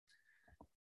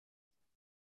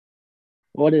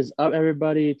What is up,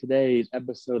 everybody? Today is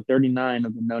episode 39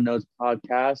 of the No Notes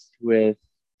podcast with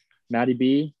Maddie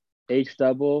B, H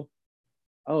Double.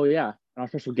 Oh, yeah, and our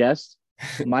special guest,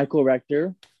 Michael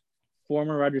Rector,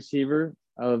 former wide receiver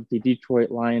of the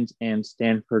Detroit Lions and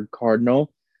Stanford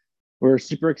Cardinal. We're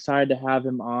super excited to have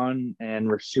him on, and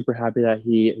we're super happy that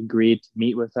he agreed to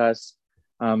meet with us.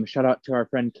 Shout out to our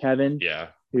friend Kevin, Yeah.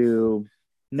 who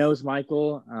knows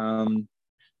Michael.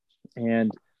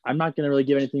 And I'm not going to really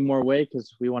give anything more away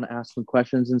because we want to ask some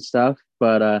questions and stuff.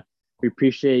 But we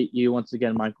appreciate you once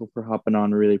again, Michael, for hopping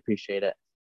on. We really appreciate it.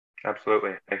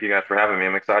 Absolutely. Thank you guys for having me.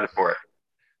 I'm excited for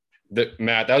it.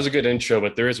 Matt, that was a good intro,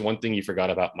 but there is one thing you forgot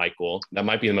about Michael. That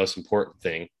might be the most important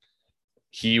thing.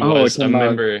 He was a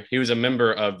member. He was a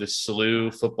member of the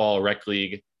SLU Football Rec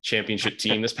League championship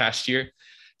team this past year.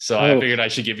 So I figured I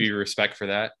should give you respect for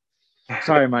that.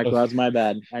 Sorry, Michael. That was my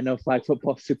bad. I know flag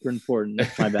football is super important.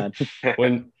 That's my bad.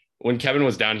 When Kevin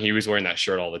was down, he was wearing that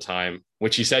shirt all the time,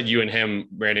 which he said you and him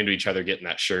ran into each other getting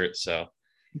that shirt. So,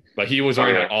 but he was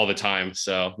wearing it all the time.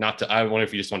 So I wonder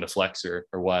if you just wanted to flex or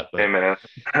what. But. Hey, man,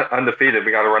 undefeated.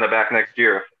 We got to run it back next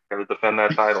year. Got to defend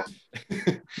that title.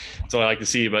 That's what I like to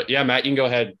see. But yeah, Matt, you can go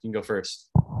ahead. You can go first.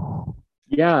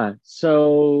 Yeah.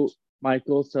 So,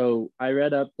 Michael, I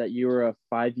read up that you were a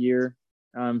 5-year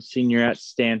senior at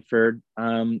Stanford.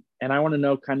 And I want to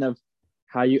know kind of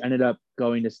how you ended up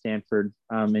going to Stanford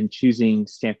and choosing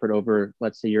Stanford over,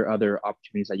 let's say, your other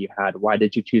opportunities that you had. Why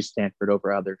did you choose Stanford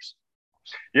over others?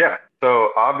 Yeah.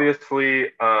 So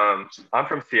obviously, I'm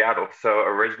from Seattle. So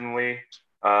originally,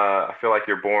 I feel like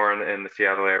you're born in the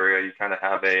Seattle area. You kind of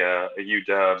have a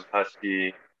UW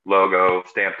Husky logo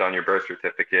stamped on your birth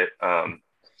certificate.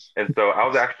 And so I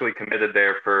was actually committed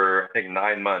there for, I think,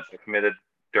 9 months. I committed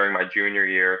during my junior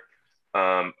year.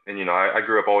 I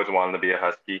grew up always wanting to be a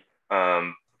Husky.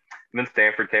 And then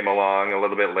Stanford came along a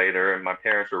little bit later, and my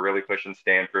parents were really pushing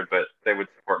Stanford, but they would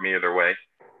support me either way.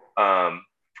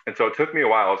 And so it took me a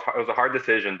while. It was a hard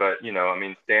decision, but,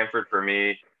 Stanford for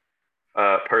me,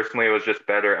 personally, it was just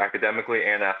better academically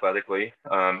and athletically,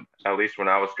 at least when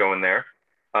I was going there.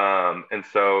 And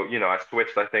so, I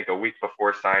switched, I think, a week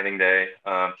before signing day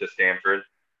to Stanford.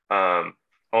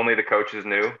 Only the coaches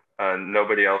knew.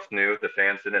 Nobody else knew. The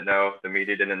fans didn't know. The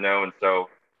media didn't know. And so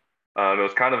it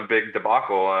was kind of a big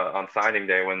debacle on signing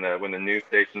day when the news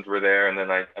stations were there. And then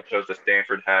I chose the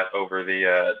Stanford hat over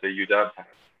the UW hat.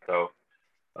 So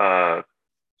that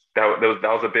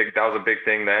was a big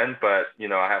thing then. But,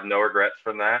 I have no regrets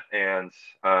from that. And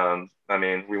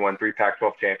we won 3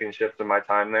 Pac-12 championships in my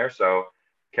time there. So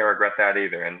can't regret that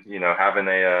either. And, having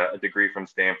a degree from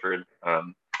Stanford,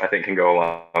 I think can go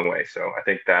a long way. So I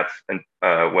think that's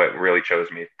what really chose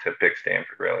me to pick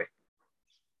Stanford, really.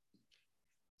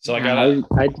 So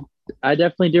I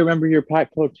definitely do remember your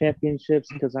Pac-12 championships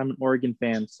because I'm an Oregon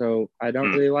fan. So I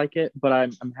don't really like it, but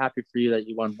I'm happy for you that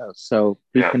you won those. So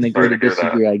we can agree to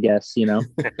disagree, I guess,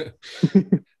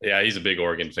 Yeah, he's a big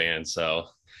Oregon fan. So,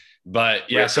 but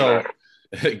yeah, so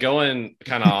going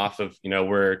kind of off of,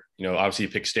 where, obviously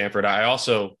you picked Stanford. I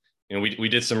also, we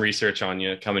did some research on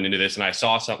you coming into this, and I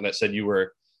saw something that said you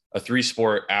were a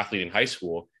 3-sport athlete in high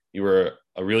school. You were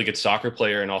a really good soccer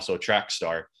player and also a track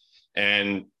star.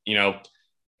 And,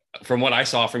 from what I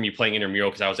saw from you playing intramural,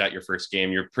 because I was at your first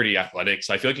game, you're pretty athletic.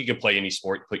 So I feel like you could play any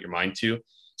sport you put your mind to.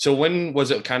 So when was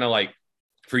it kind of like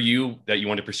for you that you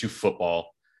wanted to pursue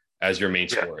football as your main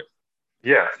sport?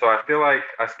 Yeah. So I feel like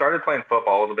I started playing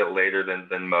football a little bit later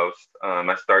than most.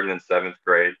 I started in 7th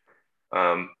grade.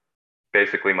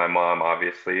 Basically, my mom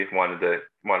obviously wanted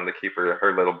to keep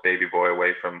her little baby boy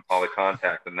away from all the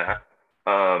contact and that.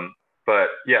 But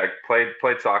yeah,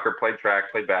 played soccer, played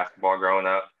track, played basketball growing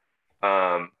up.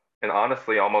 And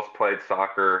honestly, almost played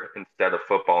soccer instead of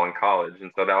football in college.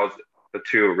 And so that was the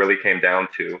two it really came down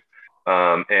to.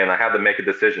 And I had to make a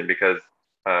decision because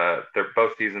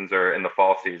both seasons are in the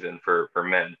fall season for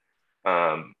men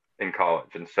in college.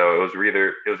 And so it was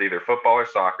either football or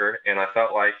soccer. And I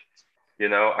felt like,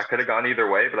 I could have gone either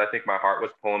way, but I think my heart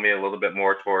was pulling me a little bit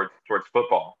more towards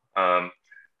football.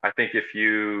 I think if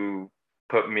you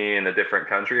put me in a different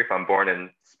country, if I'm born in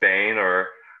Spain or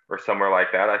somewhere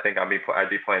like that, I think I'd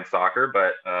be playing soccer.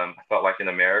 But I felt like in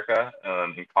America,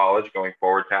 in college, going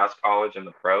forward past college and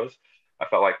the pros, I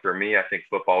felt like for me, I think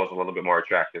football was a little bit more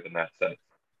attractive in that sense.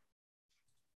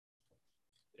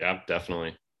 Yeah,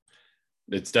 definitely.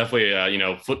 It's definitely,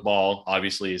 football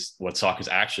obviously is what soccer is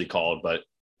actually called, but,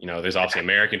 there's obviously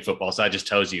American football. So that just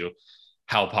tells you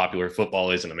how popular football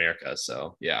is in America.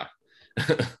 So, yeah.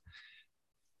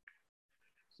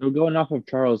 So going off of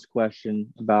Charles'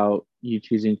 question about you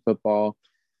choosing football,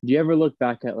 do you ever look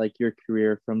back at like your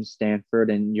career from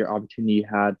Stanford and your opportunity you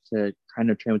had to kind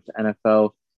of train with the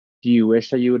NFL. Do you wish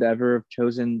that you would ever have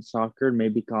chosen soccer,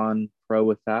 maybe gone pro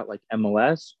with that, like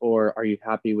MLS, or are you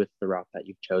happy with the route that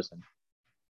you've chosen?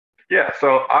 Yeah,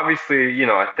 so obviously,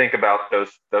 I think about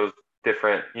those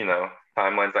different,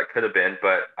 timelines that could have been,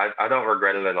 but I don't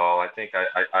regret it at all. I think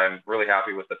I'm really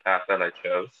happy with the path that I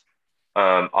chose.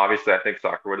 Obviously, I think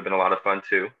soccer would have been a lot of fun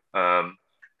too.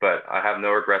 But I have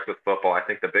no regrets with football. I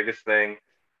think the biggest thing,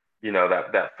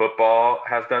 that football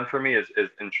has done for me is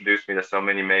introduced me to so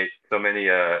many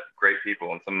great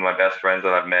people, and some of my best friends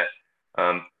that I've met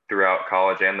throughout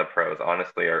college and the pros,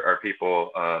 honestly, are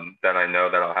people that I know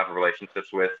that I'll have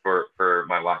relationships with for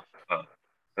my life. And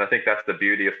I think that's the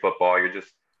beauty of football. You're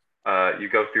just you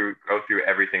go through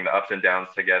everything, the ups and downs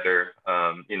together.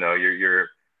 You're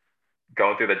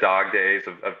going through the dog days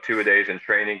of 2 days in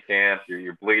training camp.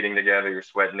 You're bleeding together, you're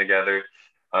sweating together,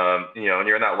 and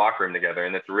you're in that locker room together.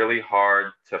 And it's really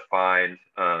hard to find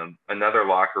another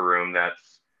locker room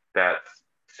that's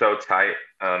so tight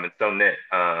and so knit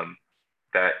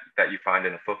that you find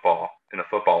in a football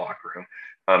locker room,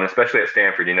 especially at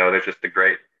Stanford. There's just a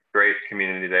great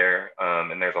community there,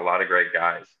 and there's a lot of great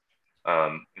guys.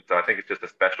 And so I think it's just a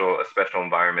special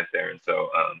environment there. And so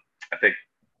I think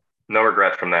no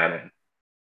regrets from that end.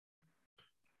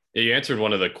 Yeah, you answered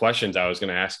one of the questions I was going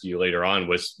to ask you later on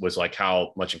was like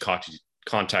how much in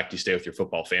contact you stay with your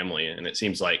football family. And it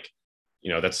seems like,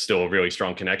 that's still a really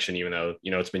strong connection, even though,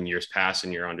 it's been years past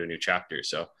and you're on to a new chapter.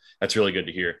 So that's really good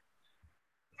to hear.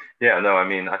 Yeah, no, I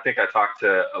mean, I think I talk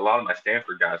to a lot of my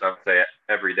Stanford guys, I would say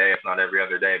every day, if not every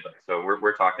other day. But so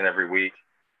we're talking every week.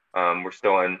 We're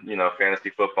still in, fantasy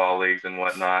football leagues and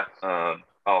whatnot,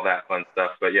 all that fun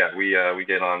stuff. But yeah, we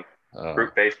get on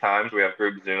group FaceTimes. We have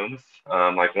group Zooms,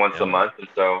 like once a month. And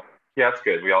so, yeah, it's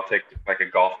good. We all take like a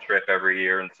golf trip every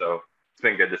year. And so it's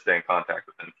been good to stay in contact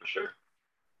with them for sure.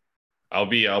 I'll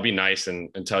be nice and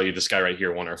tell you this guy right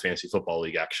here won our fantasy football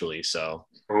league, actually. So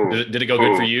did it go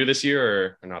good for you this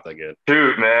year or not that good?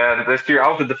 Dude, man, this year I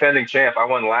was the defending champ. I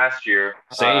won last year.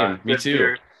 Same, me too.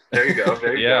 Year, there you go.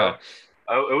 There you yeah.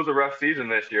 go. It was a rough season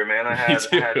this year, man. I had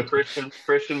Christian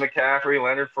McCaffrey,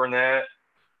 Leonard Fournette,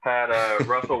 had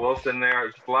Russell Wilson there. It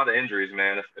was just a lot of injuries,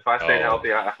 man. If I stayed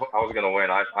healthy, I was going to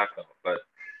win. I felt. But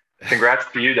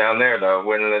congrats to you down there, though,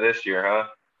 winning it this year, huh?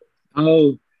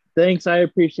 Oh, thanks. I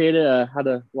appreciate it. I had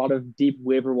a lot of deep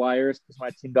waiver wires because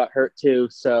my team got hurt too.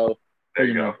 So there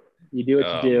you go. You do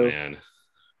what you do. Man.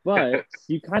 But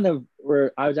you kind of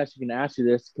were – I was actually going to ask you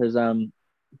this because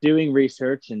doing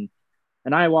research and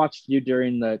I watched you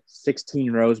during the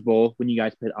 16 Rose Bowl when you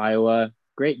guys played Iowa.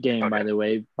 Great game, by the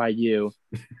way, by you.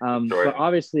 But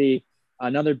obviously,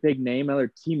 another big name,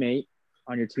 another teammate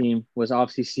on your team was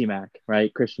obviously C-Mac,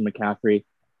 right? Christian McCaffrey.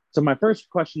 So my first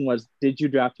question was, did you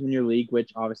draft him in your league,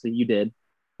 which obviously you did?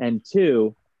 And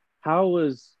two, how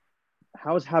was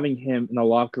having him in the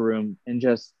locker room and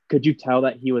just could you tell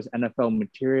that he was NFL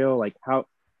material? Like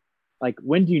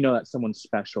when do you know that someone's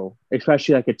special,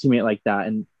 especially like a teammate like that?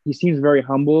 And he seems very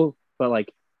humble, but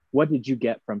like, what did you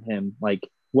get from him? Like,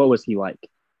 what was he like?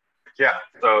 Yeah.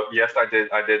 So yes, I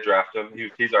did draft him.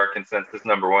 He's our consensus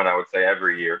number one, I would say,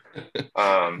 every year.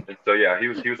 And so yeah,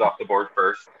 he was off the board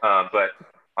first. But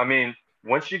I mean,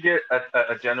 once you get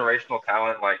a generational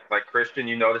talent like Christian,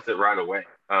 you notice it right away.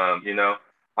 I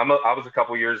was a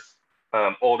couple years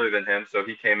older than him, so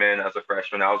he came in as a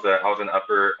freshman. I was an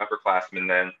upperclassman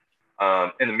then.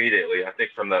 And immediately, I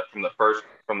think from the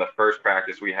first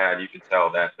practice we had, you could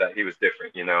tell that he was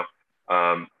different.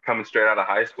 Coming straight out of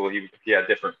high school, he had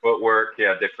different footwork, he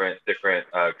had different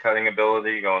cutting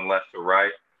ability, going left to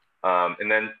right, and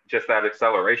then just that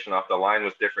acceleration off the line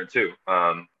was different too.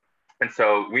 And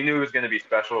so we knew he was going to be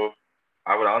special.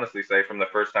 I would honestly say from the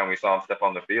first time we saw him step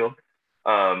on the field.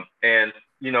 And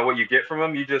what you get from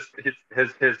him,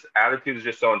 his attitude is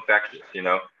just so infectious.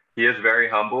 He is very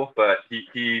humble, but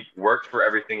he works for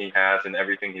everything he has and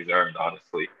everything he's earned,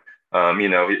 honestly.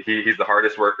 He's the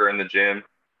hardest worker in the gym.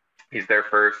 He's there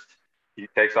first. He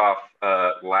takes off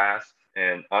last.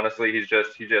 And honestly, he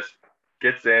just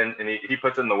gets in and he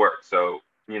puts in the work. So,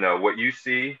 what you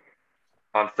see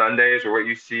on Sundays or how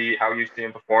you see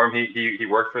him perform, he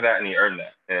worked for that and he earned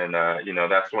that. And,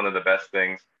 that's one of the best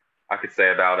things I could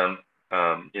say about him.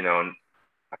 And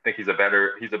I think he's a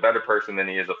better person than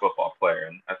he is a football player.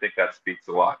 And I think that speaks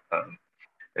a lot.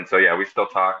 And so, yeah, we still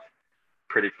talk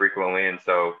pretty frequently. And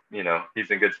so, he's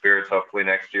in good spirits. Hopefully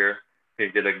next year he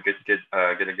get a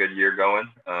good year going.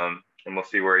 And we'll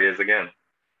see where he is again.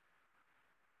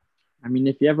 I mean,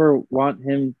 if you ever want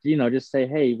him, just say,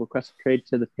 hey, request a trade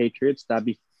to the Patriots. That'd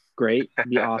be great. That'd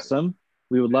be awesome.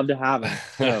 We would love to have him.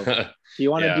 So if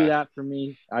you want to do that for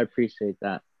me, I appreciate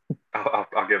that.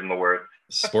 I'll give him the word.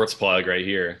 Sports plug right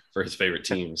here for his favorite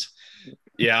teams.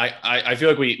 Yeah, I feel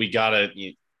like we gotta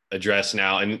address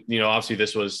now, and obviously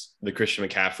this was the Christian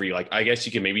McCaffrey, like I guess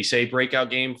you can maybe say breakout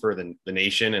game for the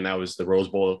nation, and that was the Rose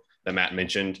Bowl that Matt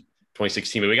mentioned,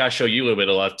 2016. But we gotta show you a little bit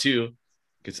of love too,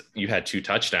 because you had 2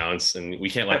 touchdowns, and we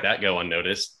can't let that go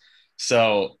unnoticed.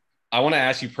 So I want to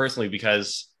ask you personally,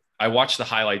 because I watched the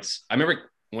highlights. I remember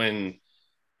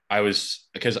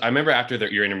after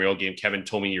your intramural game, Kevin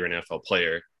told me you're an NFL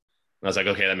player. And I was like,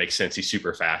 okay, that makes sense. He's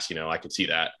super fast. I could see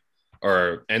that.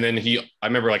 And then I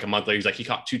remember like a month later, he's like, he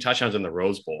caught 2 touchdowns in the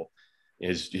Rose Bowl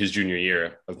his junior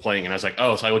year of playing. And I was like,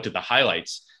 oh, so I looked at the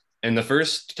highlights, and the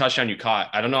first touchdown you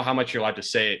caught, I don't know how much you're allowed to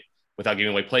say it without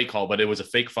giving away play call, but it was a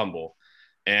fake fumble.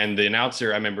 And the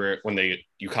announcer, I remember when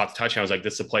you caught the touchdown, I was like,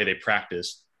 this is a play they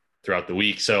practiced throughout the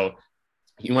week. So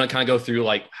you want to kind of go through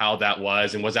like how that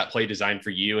was, and was that play designed for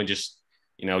you, and just,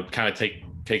 kind of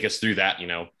take us through that,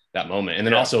 that moment. And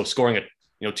then also scoring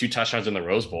 2 touchdowns in the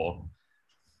Rose Bowl.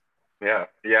 Yeah.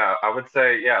 I would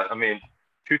say, I mean,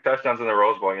 2 touchdowns in the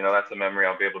Rose Bowl, that's a memory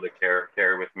I'll be able to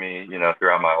carry with me,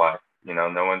 throughout my life.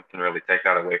 No one can really take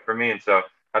that away from me. And so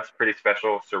that's a pretty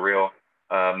special, surreal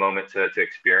moment to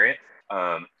experience.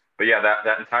 But yeah,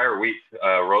 that entire week,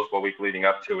 Rose Bowl week leading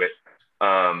up to it,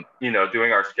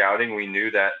 doing our scouting, we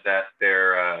knew that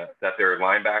their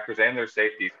linebackers and their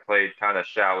safeties played kind of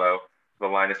shallow, the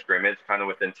line of scrimmage, kind of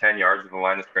within 10 yards of the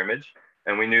line of scrimmage.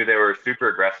 And we knew they were super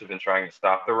aggressive in trying to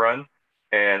stop the run.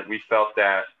 And we felt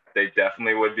that they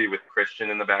definitely would be with Christian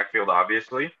in the backfield,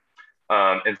 obviously.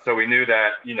 And so we knew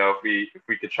that, if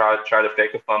we could try to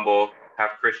fake a fumble,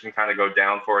 have Christian kind of go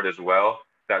down for it as well,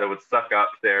 that it would suck up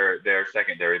their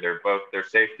secondary. Both their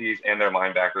safeties and their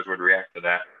linebackers would react to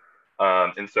that.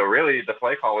 And so really the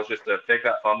play call was just to fake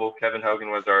that fumble. Kevin Hogan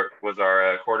was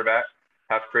our quarterback,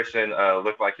 have Christian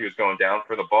look like he was going down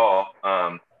for the ball.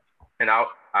 And out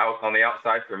on the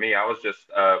outside for me, I was just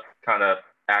kind of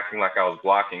acting like I was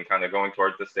blocking, kind of going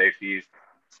towards the safeties,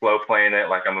 slow playing it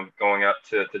like I'm going up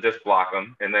to just block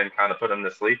them, and then kind of put them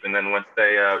to sleep. And then once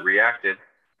they reacted,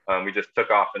 we just took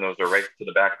off, and it was a race to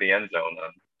the back of the end zone.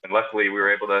 And luckily we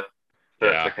were able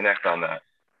to connect on that.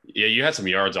 Yeah, you had some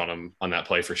yards on him on that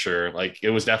play for sure. Like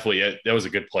it was definitely that was a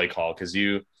good play call, because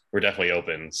you were definitely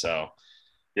open. So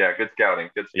yeah, good scouting.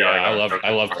 Yeah,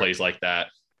 I love plays like that.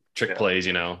 Trick plays,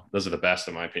 those are the best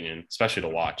in my opinion, especially to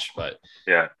watch. But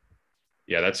yeah,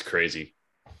 that's crazy.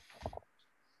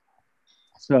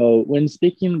 So when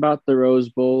speaking about the Rose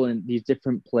Bowl and these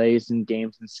different plays and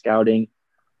games and scouting,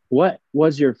 what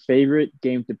was your favorite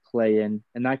game to play in?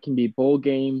 And that can be bowl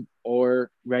game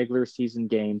or regular season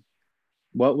game.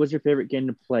 What was your favorite game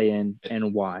to play in,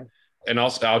 and why? And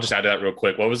also, I'll just add to that real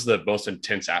quick. What was the most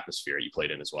intense atmosphere you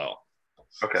played in as well?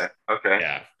 Okay.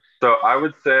 Yeah. So I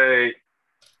would say,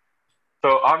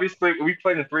 obviously we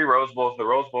played in 3 Rose Bowls. The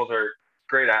Rose Bowls are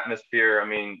great atmosphere. I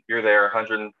mean, you're there,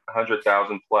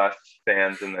 100,000 plus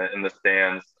fans in the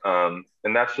stands.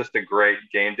 And that's just a great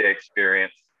game day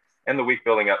experience. And the week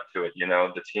building up to it,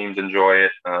 the teams enjoy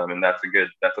it. And that's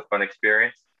a fun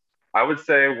experience. I would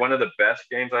say one of the best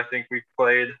games I think we've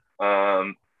played,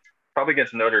 probably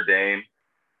against Notre Dame.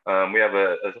 We have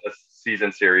a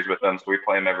season series with them, so we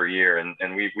play them every year,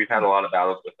 and we've had a lot of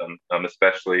battles with them,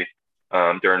 especially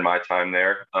during my time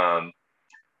there.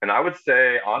 And I would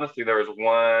say, honestly, there was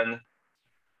one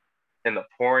in the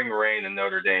pouring rain in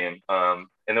Notre Dame, and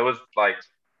it was like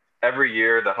every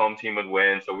year the home team would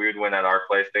win, so we would win at our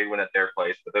place, they'd win at their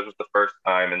place. But this was the first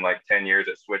time in like 10 years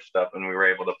it switched up, and we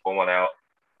were able to pull one out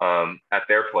at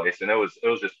their place. And it was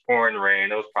just pouring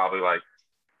rain. It was probably like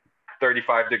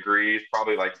 35 degrees,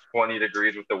 probably like 20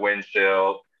 degrees with the wind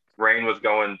chill. Rain was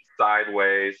going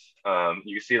sideways.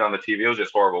 You see it on the TV. It was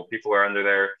just horrible. People are under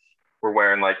there. We're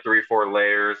wearing like 3-4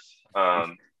 layers.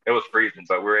 It was freezing,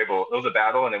 but it was a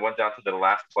battle, and it went down to the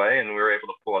last play, and we were able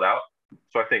to pull it out.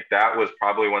 So I think that was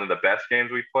probably one of the best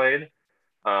games we played.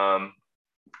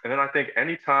 And then I think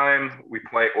anytime we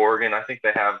play Oregon, I think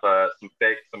they have some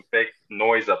fake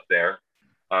noise up there.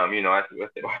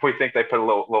 We think they put a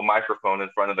little microphone in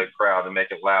front of the crowd and make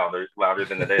it louder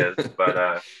than it is.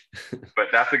 But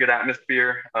that's a good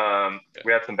atmosphere.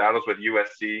 We had some battles with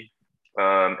USC.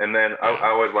 And then I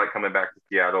always like coming back to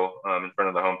Seattle in front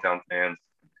of the hometown fans,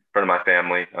 in front of my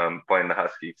family, playing the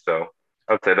Huskies. So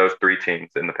I would say those 3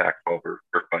 teams in the Pac-12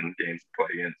 are fun games to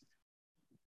play against.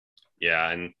 Yeah,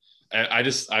 and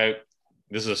this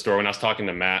is a story. When I was talking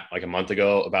to Matt like a month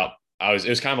ago about, it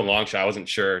was kind of a long shot. I wasn't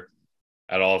sure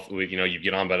at all if you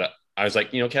get on, but I was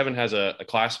like, Kevin has a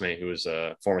classmate who was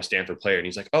a former Stanford player, and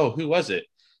he's like, oh, who was it?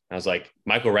 And I was like,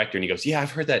 Michael Rector, and he goes, yeah,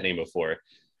 I've heard that name before.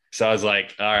 So I was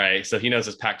like, all right, so he knows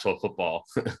his Pac-12 football,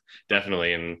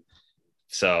 definitely. And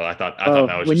so I thought that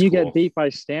was when just you cool. get beat by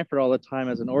Stanford all the time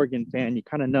as an Oregon fan, you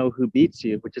kind of know who beats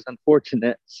you, which is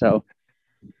unfortunate. So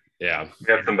yeah,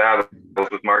 We had some battles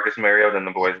with Marcus Mariota and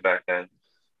the boys back then.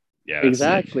 Yeah, that's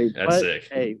exactly. sick. That's but sick.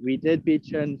 hey, we did beat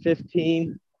you in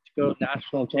 15 to go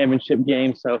national championship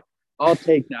game, so I'll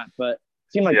take that. But it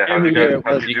seemed like every year it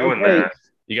was doing okay. that?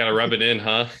 You got to rub it in,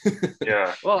 huh?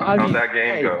 Yeah. Well, how'd that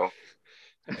game go?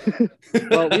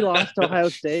 Well, we lost to Ohio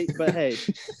State, but hey,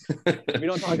 we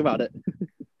don't talk about it.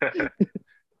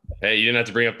 Hey, you didn't have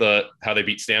to bring up how they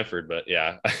beat Stanford, but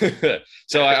yeah.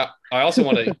 So I also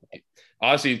want to,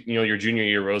 obviously, your junior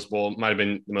year Rose Bowl might have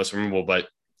been the most memorable, but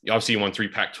obviously you won 3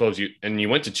 Pac-12s, and you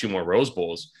went to 2 more Rose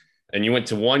Bowls, and you went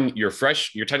to one you're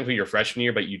technically your freshman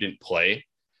year, but you didn't play,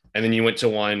 and then you went to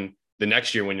one the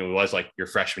next year when it was like your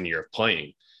freshman year of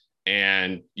playing,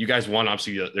 and you guys won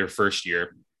obviously their first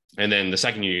year, and then the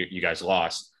second year you guys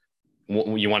lost.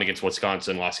 You won against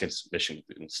Wisconsin, lost against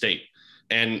Michigan State.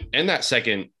 And in that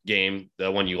second game,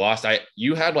 the one you lost,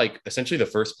 you had like essentially the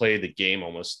first play of the game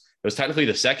almost. It was technically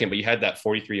the second, but you had that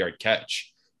 43-yard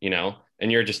catch, and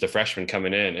you're just a freshman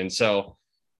coming in. And so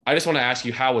I just want to ask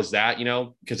you, how was that,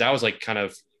 because that was like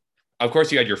of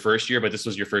course you had your first year, but this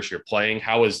was your first year playing.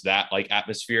 How was that like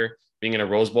atmosphere being in a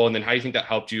Rose Bowl? And then how do you think that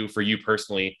helped you for you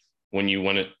personally when you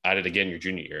went at it again your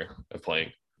junior year of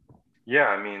playing? Yeah,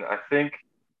 I mean, I think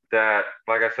that,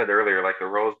 like I said earlier, like the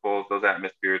Rose Bowls, those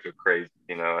atmospheres are crazy.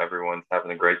 Everyone's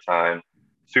having a great time,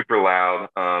 super loud.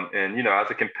 And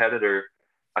as a competitor,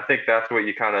 I think that's what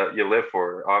you live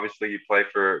for. Obviously, you play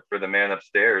for the man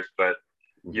upstairs, but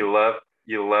you love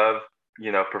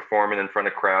performing in front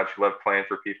of crowds. You love playing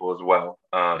for people as well.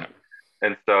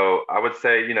 And so I would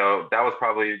say, that was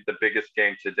probably the biggest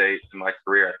game to date in my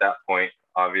career at that point,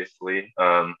 obviously.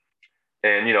 And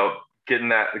getting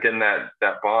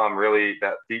that bomb really,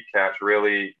 that deep catch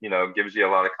really, gives you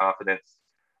a lot of confidence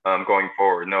going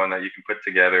forward, knowing that you can put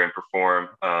together and perform,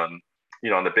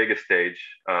 on the biggest stage.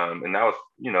 And that was,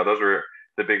 those were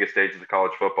the biggest stages of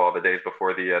college football, the days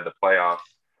before the playoffs.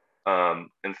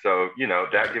 And so,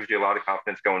 that gives you a lot of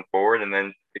confidence going forward, and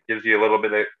then it gives you a little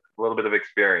bit of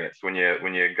experience when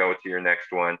you go to your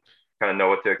next one, kind of know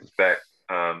what to expect.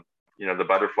 The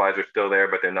butterflies are still there,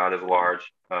 but they're not as large.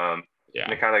 And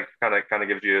it kind of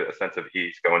gives you a sense of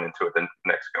ease going into it the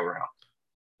next go round.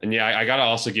 And yeah, I gotta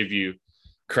also give you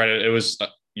credit. It was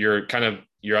your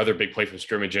other big play from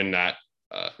scrimmage in that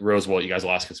Rose Bowl. You guys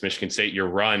lost against Michigan State. Your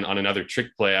run on another trick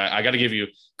play. I got to give you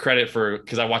credit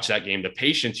because I watched that game. The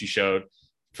patience you showed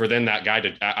for then that guy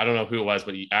I don't know who it was,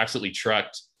 but he absolutely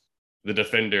trucked the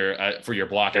defender for your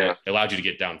block, and it allowed you to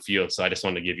get downfield. So I just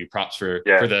wanted to give you props for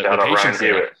the patience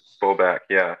there. Fullback,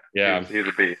 yeah. He's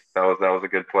a beast. That was a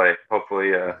good play.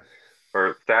 Hopefully,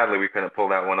 or sadly, we couldn't pull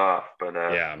that one off. But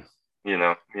you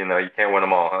can't win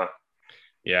them all, huh?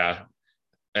 Yeah,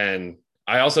 and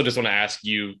I also just want to ask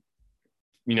you,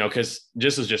 because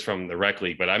this is just from the rec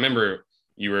league, but I remember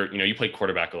you played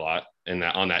quarterback a lot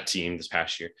on that team this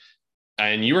past year,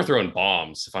 and you were throwing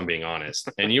bombs, if I'm being honest,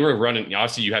 and you were running.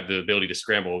 Obviously, you have the ability to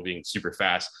scramble, being super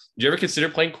fast. Did you ever consider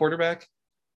playing quarterback?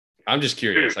 I'm just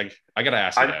curious. Dude, I gotta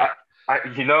ask you that.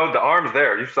 The arm's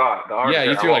there. You saw it. The arm's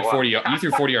you threw like 40. You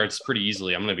threw 40 yards pretty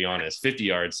easily. I'm gonna be honest. 50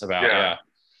 yards about.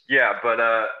 Yeah, but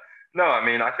no. I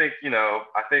mean, I think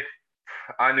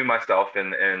I knew myself,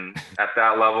 and at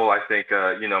that level, I think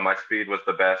my speed was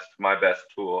my best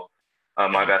tool,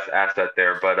 my best asset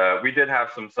there. But we did have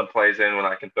some plays in when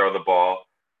I can throw the ball,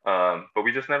 but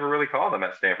we just never really called them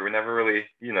at Stanford. We never really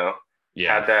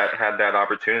had that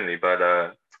opportunity.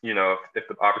 But if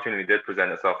the opportunity did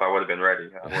present itself, I would have been ready.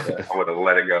 I would have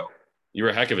let it go. You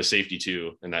were a heck of a safety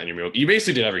too in that intramural. You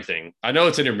basically did everything. I know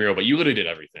it's intramural, but you literally did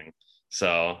everything.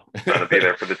 So trying to be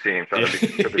there for the team.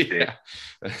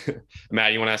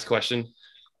 Matt, you want to ask a question?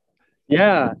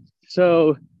 Yeah.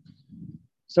 So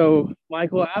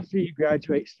Michael, after you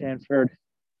graduate Stanford,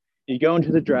 you go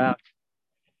into the draft.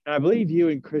 And I believe you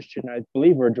and Christian,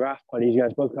 were draft buddies. You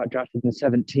guys both got drafted in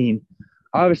 2017.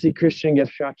 Obviously, Christian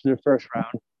gets drafted in the first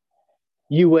round.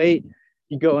 You wait,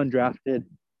 you go undrafted,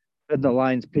 then the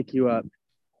Lions pick you up.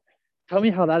 Tell me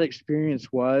how that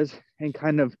experience was, and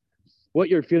kind of what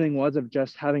your feeling was of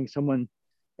just having someone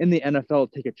in the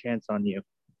NFL take a chance on you.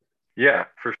 Yeah,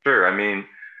 for sure. I mean,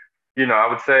 I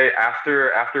would say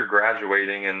after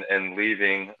graduating and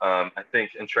leaving, I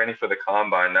think in training for the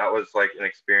combine, that was like an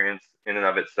experience in and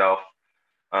of itself.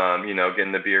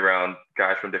 Getting to be around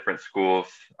guys from different schools,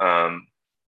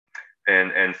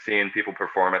 and seeing people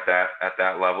perform at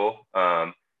that level.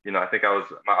 I think I was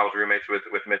roommates with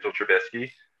Mitchell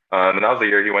Trubisky, And that was the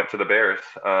year he went to the Bears.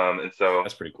 And so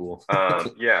that's pretty cool.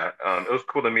 It was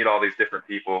cool to meet all these different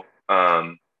people.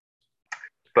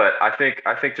 But I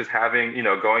think just having,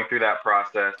 going through that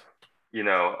process,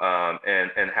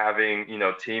 and having,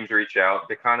 teams reach out,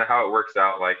 to kind of how it works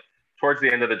out, like towards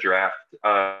the end of the draft,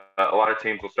 a lot of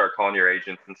teams will start calling your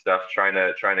agents and stuff, trying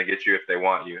to get you if they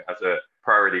want you as a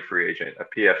priority free agent, a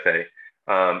PFA.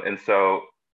 And so,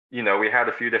 we had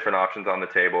a few different options on the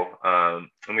table. And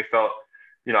we felt,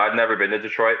 I'd never been to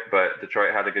Detroit, but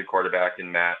Detroit had a good quarterback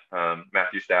in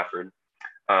Matthew Stafford.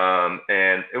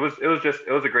 And it was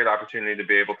a great opportunity to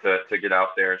be able to get out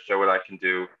there and show what I can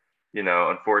do.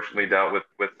 Unfortunately dealt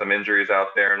with some injuries out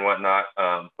there and whatnot.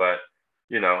 But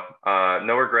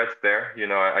no regrets there.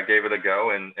 I gave it a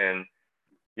go, and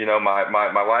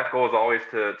my life goal is always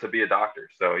to be a doctor.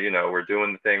 So, we're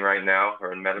doing the thing right now.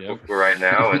 We're in medical school right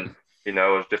now. And, it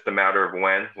was just a matter of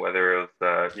whether it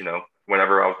was,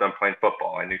 whenever I was done playing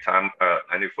football. I knew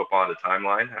football had a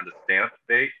timeline, had a stamp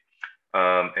date,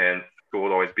 and school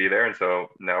would always be there. And so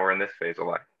now we're in this phase of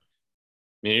life.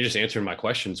 I mean, you just answered my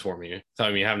questions for me.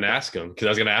 Telling me having to ask them, because I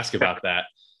was going to ask about that.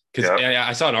 Because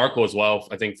I saw an article as well,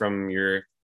 I think from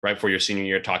right before your senior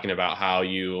year, talking about how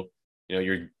your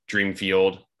dream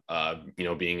field,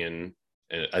 being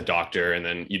a doctor, and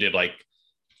then you did like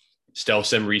stealth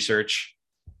sim research.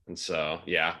 And so,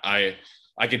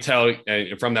 I could tell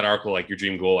from that article, like your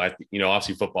dream goal,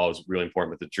 obviously football was really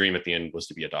important, but the dream at the end was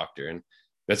to be a doctor. And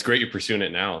that's great. You're pursuing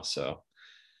it now. So.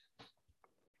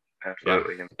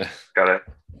 Absolutely. Yeah. Gotta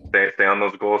stay on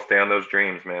those goals, stay on those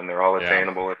dreams, man. They're all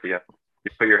attainable if you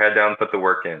put your head down, put the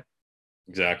work in.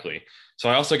 Exactly. So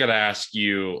I also got to ask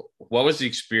you, what was the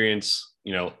experience,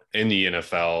 in the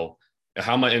NFL?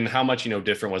 How much,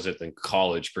 different was it than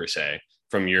college per se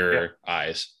from your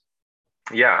eyes?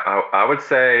 Yeah, I would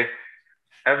say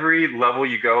every level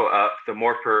you go up, the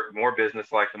more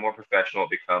business-like, the more professional it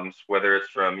becomes, whether it's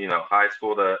from, high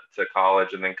school to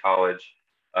college, and then college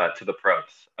to the pros.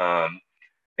 And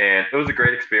it was a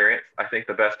great experience. I think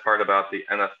the best part about the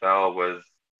NFL was,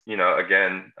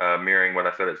 again, mirroring what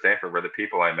I said at Stanford, were the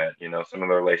people I met, some of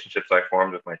the relationships I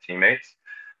formed with my teammates.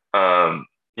 That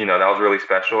was really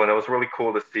special. And it was really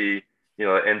cool to see,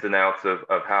 the ins and outs of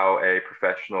how a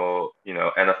professional,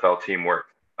 NFL team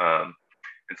works.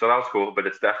 And so that was cool, but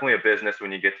it's definitely a business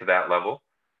when you get to that level.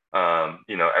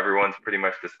 Everyone's pretty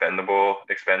much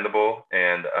expendable,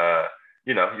 and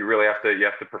you really have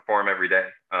to perform every day.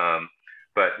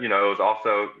 But it was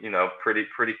also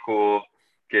pretty cool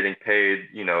getting paid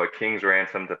a king's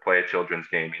ransom to play a children's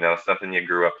game. Something you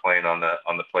grew up playing on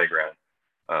the playground.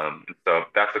 So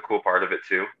that's the cool part of it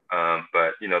too.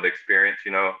 But the experience,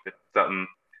 it's something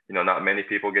not many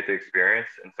people get to experience,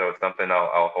 and so it's something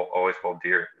I'll always hold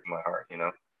dear in my heart.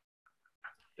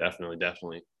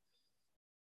 Definitely.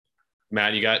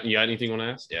 Matt, you got anything you want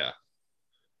to ask? Yeah.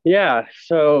 Yeah.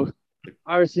 So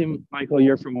obviously, Michael,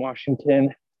 you're from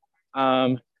Washington,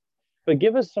 but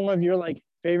give us some of your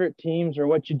favorite teams or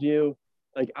what you do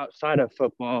outside of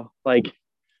football.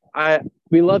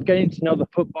 We love getting to know the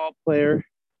football player,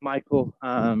 Michael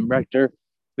Rector,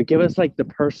 but give us the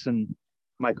person,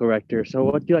 Michael Rector. So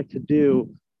what do you like to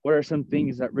do? What are some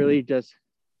things that really just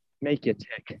make you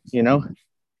tick?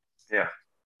 Yeah.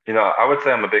 I would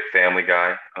say I'm a big family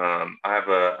guy. I have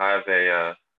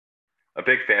a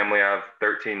big family. I have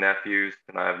 13 nephews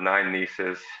and I have 9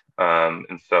 nieces.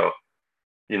 And so,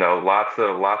 lots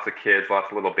of kids, lots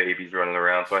of little babies running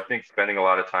around. So I think spending a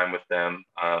lot of time with them,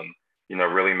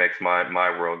 really makes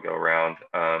my world go round.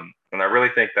 And I really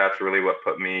think that's really what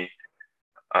put me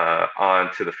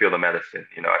onto the field of medicine.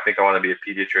 I think I want to be a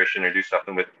pediatrician or do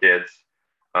something with kids.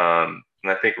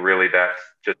 And I think really that's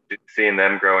just seeing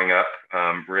them growing up,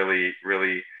 really,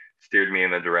 really steered me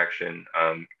in the direction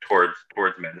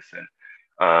towards medicine.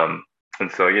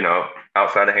 And so,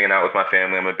 outside of hanging out with my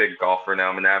family, I'm a big golfer now.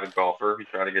 I'm an avid golfer. We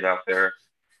try to get out there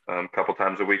a couple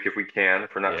times a week if we can,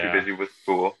 if we're not too busy with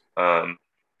school. And,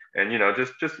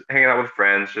 just hanging out with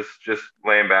friends, just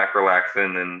laying back,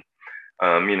 relaxing. And,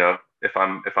 if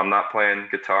I'm not playing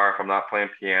guitar, if I'm not playing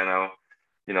piano,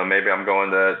 maybe I'm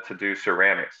going to do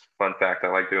ceramics. Fun fact, I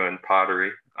like doing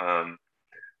pottery.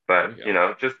 But,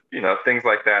 just, things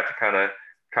like that to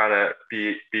kind of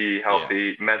be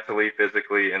healthy mentally,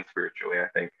 physically, and spiritually. I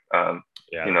think,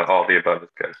 all the above is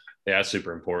good. Yeah, that's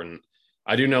super important.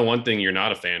 I do know one thing you're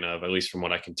not a fan of, at least from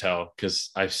what I can tell,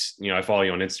 because I follow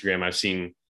you on Instagram. I've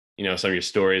seen, some of your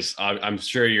stories. I'm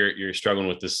sure you're struggling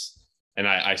with this. And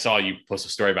I saw you post a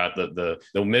story about the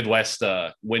Midwest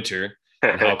winter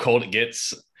and how cold it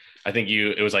gets. I think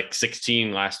it was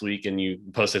 16 last week, and you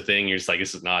post a thing. You're just like,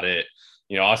 this is not it.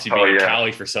 obviously being in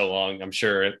Cali for so long, I'm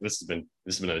sure this has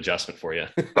been an adjustment for you.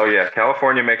 Oh yeah,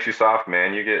 California makes you soft,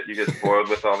 man. You get spoiled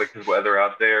with all the good weather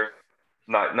out there.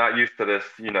 Not used to this,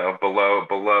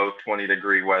 below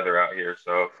 20-degree weather out here.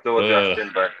 So still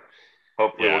adjusting, but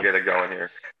hopefully we'll get it going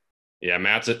here. Yeah,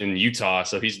 Matt's in Utah,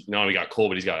 so he's not only got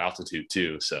cold, but he's got altitude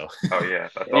too. So oh yeah,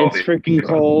 it's freaking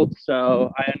cold.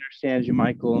 So I understand you,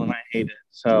 Michael, and I hate it.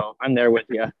 So I'm there with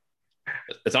you.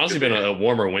 It's honestly been a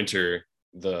warmer winter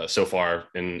so far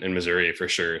in Missouri for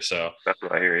sure. So that's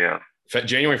what I hear. Yeah,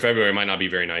 January, February might not be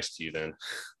very nice to you then.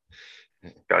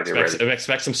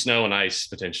 Expect some snow and ice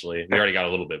potentially. We already got a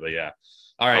little bit, but yeah.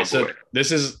 All right, so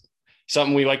this is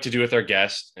something we like to do with our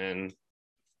guests, and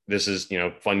this is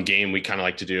fun game we kind of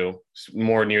like to do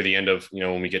more near the end of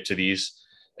when we get to these.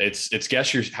 It's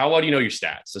guess how well do you know your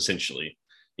stats essentially.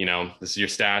 This is your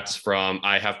stats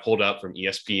I have pulled up from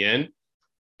ESPN,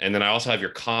 and then I also have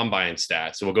your combine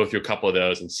stats. So we'll go through a couple of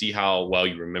those and see how well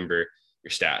you remember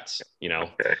your stats.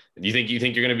 Okay. Do you think you're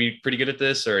going to be pretty good at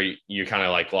this, or you're kind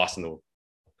of like lost in the?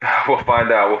 We'll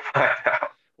find out.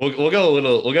 We'll go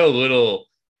a little.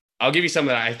 I'll give you some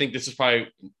that I think this is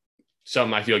probably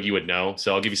something I feel like you would know.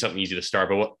 So I'll give you something easy to start.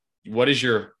 But what is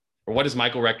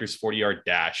Michael Rector's 40-yard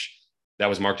dash that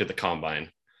was marked at the combine?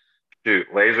 Dude,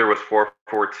 laser was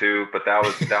 4.42, but that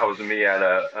was me at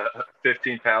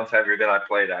 15 pounds heavier than I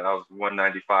played at. I was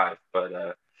 195, but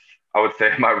I would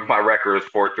say my record was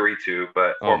 4.32,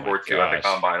 but 4.42 at the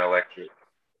combine electric.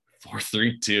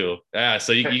 4.32. Yeah,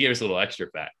 so you gave us a little extra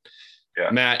fat.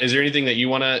 Yeah. Matt, is there anything that you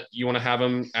wanna have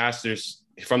him ask? There's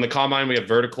from the combine, we have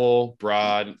vertical,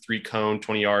 broad, 3-cone,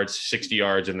 20 yards, 60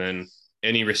 yards, and then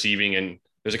any receiving. And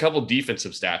there's a couple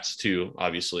defensive stats too,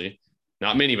 obviously.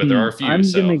 Not many, but there are a few. I'm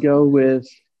gonna go with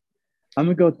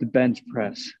the bench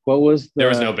press. What was there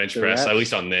was no bench press, at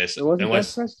least on this. There wasn't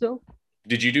bench press still?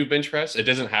 Did you do bench press? It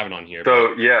doesn't have it on here.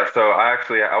 So yeah, so I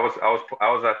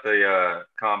was at the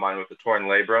combine with the torn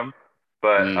labrum,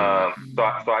 but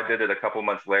so I did it a couple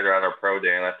months later at our pro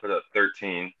day, and I put up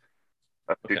 13.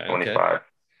 That's 225. Okay.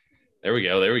 There we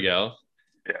go.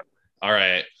 Yeah. All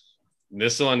right.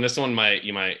 This one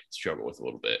you might struggle with a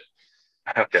little bit.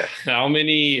 Okay. How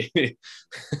many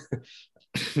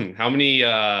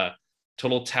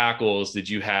total tackles did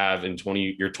you have in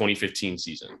your 2015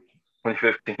 season?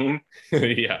 2015?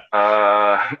 Yeah.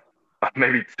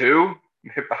 Maybe 2.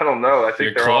 I don't know. I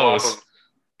think they're close. All off of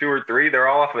 2 or 3. They're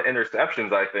all off of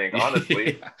interceptions, I think,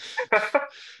 honestly. Yeah.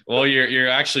 Well, you're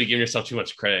actually giving yourself too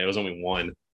much credit. It was only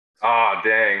 1. Oh,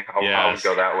 dang. I would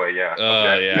go that way, yeah.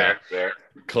 Yeah. There.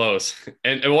 Close.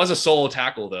 And it was a solo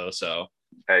tackle, though, so.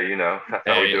 Hey, that's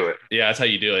how we do it. Yeah, that's how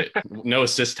you do it. No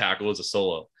assist tackle is a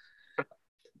solo.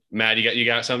 Matt, you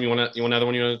got something you want another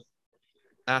one you want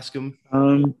to ask him?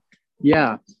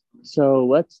 Yeah. So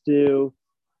let's do,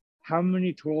 how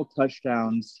many total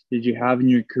touchdowns did you have in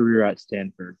your career at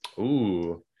Stanford?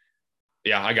 Ooh.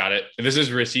 Yeah, I got it. This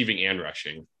is receiving and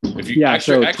rushing. If you yeah,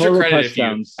 extra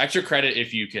credit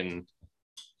if you can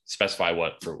specify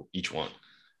what for each one.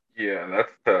 Yeah,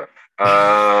 that's tough.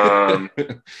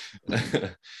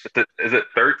 Is it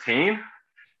 13?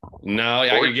 No,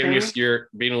 yeah, you're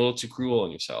being a little too cruel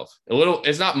on yourself.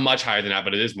 It's not much higher than that,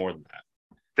 but it is more than that.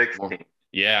 16.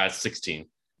 Yeah, it's 16.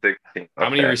 16. Okay. How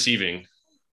many receiving?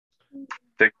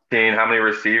 16. How many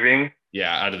receiving?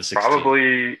 Yeah, out of the 16.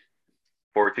 Probably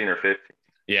 14 or 15.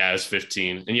 Yeah, it was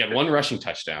 15. And you had 1 rushing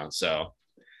touchdown, so.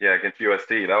 Yeah, against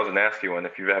USC. That was a nasty one.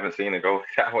 If you haven't seen it, go look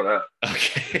that one up.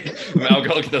 Okay. I'll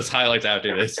go look at those highlights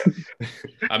after this.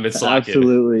 I've been slacking.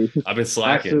 Absolutely. I've been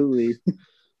slacking. Absolutely.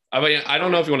 I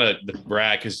don't know if you want to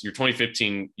brag because your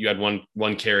 2015, you had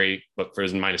one carry, but for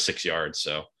 -6 yards.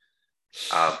 So.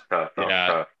 Tough.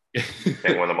 Yeah.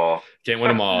 Can't win them all. Can't win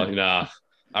them all. Nah.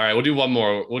 All right, we'll do one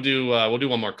more. We'll do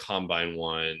one more combine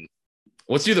one.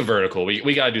 Let's do the vertical.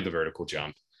 We got to do the vertical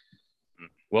jump.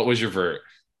 What was your vert?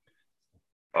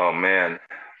 Oh man,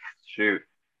 shoot.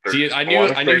 See, I knew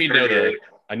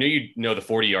you'd know the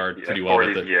 40-yard pretty well.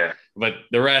 40, But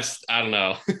the rest, I don't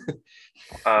know.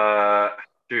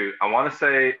 Dude, I want to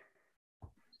say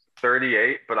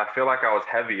 38, but I feel like I was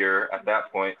heavier at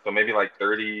that point. So maybe like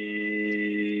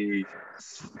 36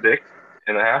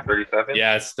 and a half, 37.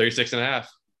 Yeah, it's 36 and a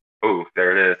half. Oh,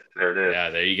 there it is. Yeah,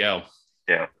 there you go.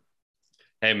 Yeah.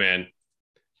 Hey, man,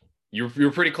 you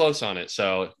were pretty close on it.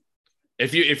 So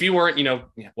if you weren't,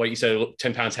 what you said,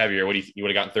 10 pounds heavier, you would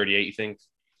have gotten 38, you think?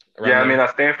 Yeah, there? I mean,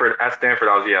 at Stanford, I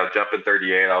was jumping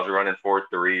 38. I was running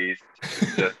 4.3s.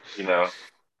 Just,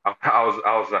 I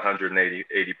was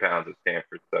 180 pounds at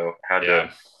Stanford, so had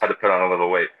to put on a little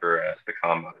weight for the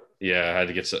combine. Yeah, I had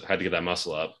to get that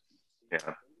muscle up.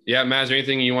 Yeah. Yeah, Matt, is there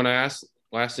anything you want to ask?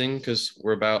 Last thing, because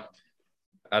we're about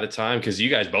out of time because you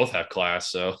guys both have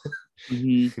class. So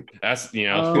that's,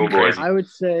 I would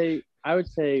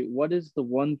say, what is the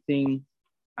one thing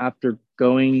after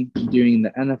doing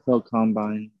the NFL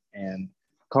Combine and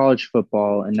college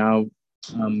football and now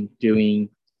doing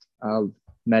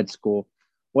med school,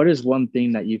 what is one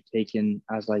thing that you've taken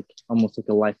as like almost like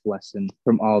a life lesson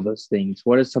from all those things?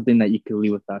 What is something that you could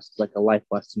leave with us, like a life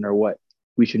lesson, or what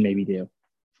we should maybe do?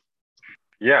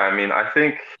 Yeah, I mean, I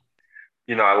think,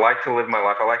 I like to live my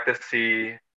life. I like to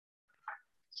see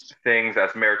things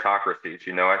as meritocracies.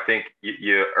 I think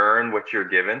you earn what you're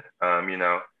given,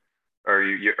 or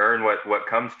you earn what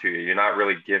comes to you. You're not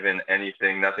really given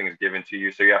anything. Nothing is given to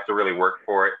you. So you have to really work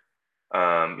for it.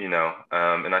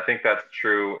 And I think that's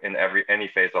true in any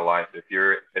phase of life. If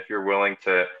you're willing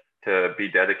to be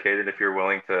dedicated, if you're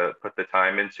willing to put the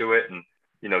time into it and,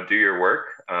 do your work,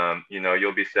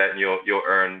 you'll be set and you'll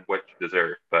earn what you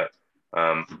deserve. But,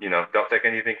 don't take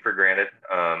anything for granted.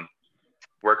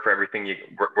 Work for everything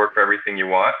you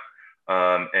want.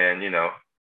 And,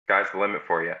 sky's the limit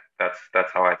for you.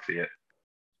 That's how I see it.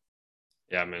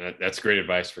 Yeah, man, that's great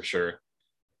advice for sure.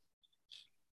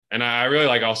 And I really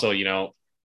like also,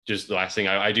 just the last thing,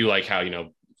 I do like how,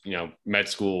 med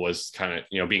school was kind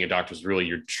of, being a doctor was really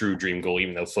your true dream goal,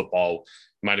 even though football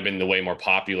might have been the way more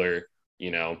popular,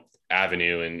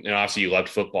 avenue. And obviously you loved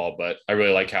football, but I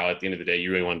really like how at the end of the day,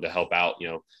 you really wanted to help out,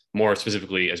 more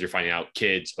specifically as you're finding out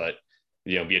kids, but,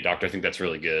 be a doctor. I think that's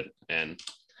really good. And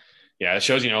yeah, it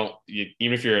shows, even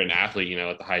if you're an athlete,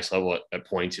 at the highest level at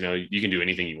points, you can do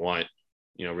anything you want,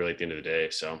 really at the end of the day.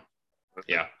 So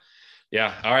yeah.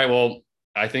 Yeah. All right. Well,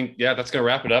 I think, that's going to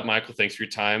wrap it up. Michael, thanks for your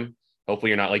time.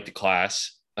 Hopefully you're not late to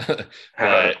class.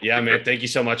 But yeah, man, thank you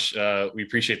so much. We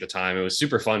appreciate the time. It was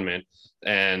super fun, man.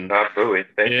 And absolutely.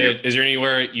 Thank you. Is there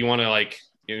anywhere you want to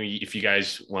if you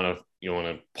guys want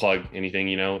to plug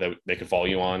anything, that they can follow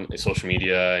you on social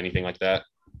media, anything like that?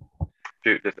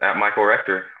 Shoot, just at Michael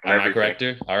Rector. At Michael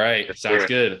Rector. All right. Yes, sounds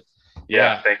good.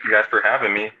 Yeah. Thank you guys for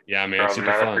having me. Yeah, man.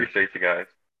 Super fun. I appreciate you guys.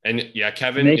 And yeah,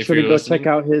 Kevin, make sure to go check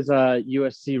out his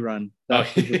USC run. That's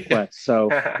his request. So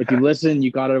if you listen,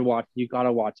 you gotta watch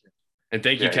it. And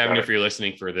thank you, Kevin, if you're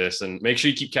listening for this. And make sure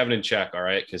you keep Kevin in check, all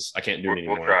right? Because I can't do it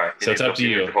anymore. We'll try. So it's up to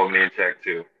you. To hold me in check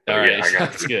too. All right,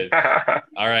 sounds good.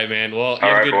 All right, man. Well, you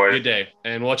have a good day,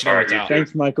 and we'll let you know what's out.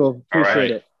 Thanks, Michael.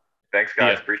 Appreciate it. Thanks,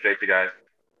 guys. Appreciate you guys.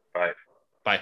 Bye.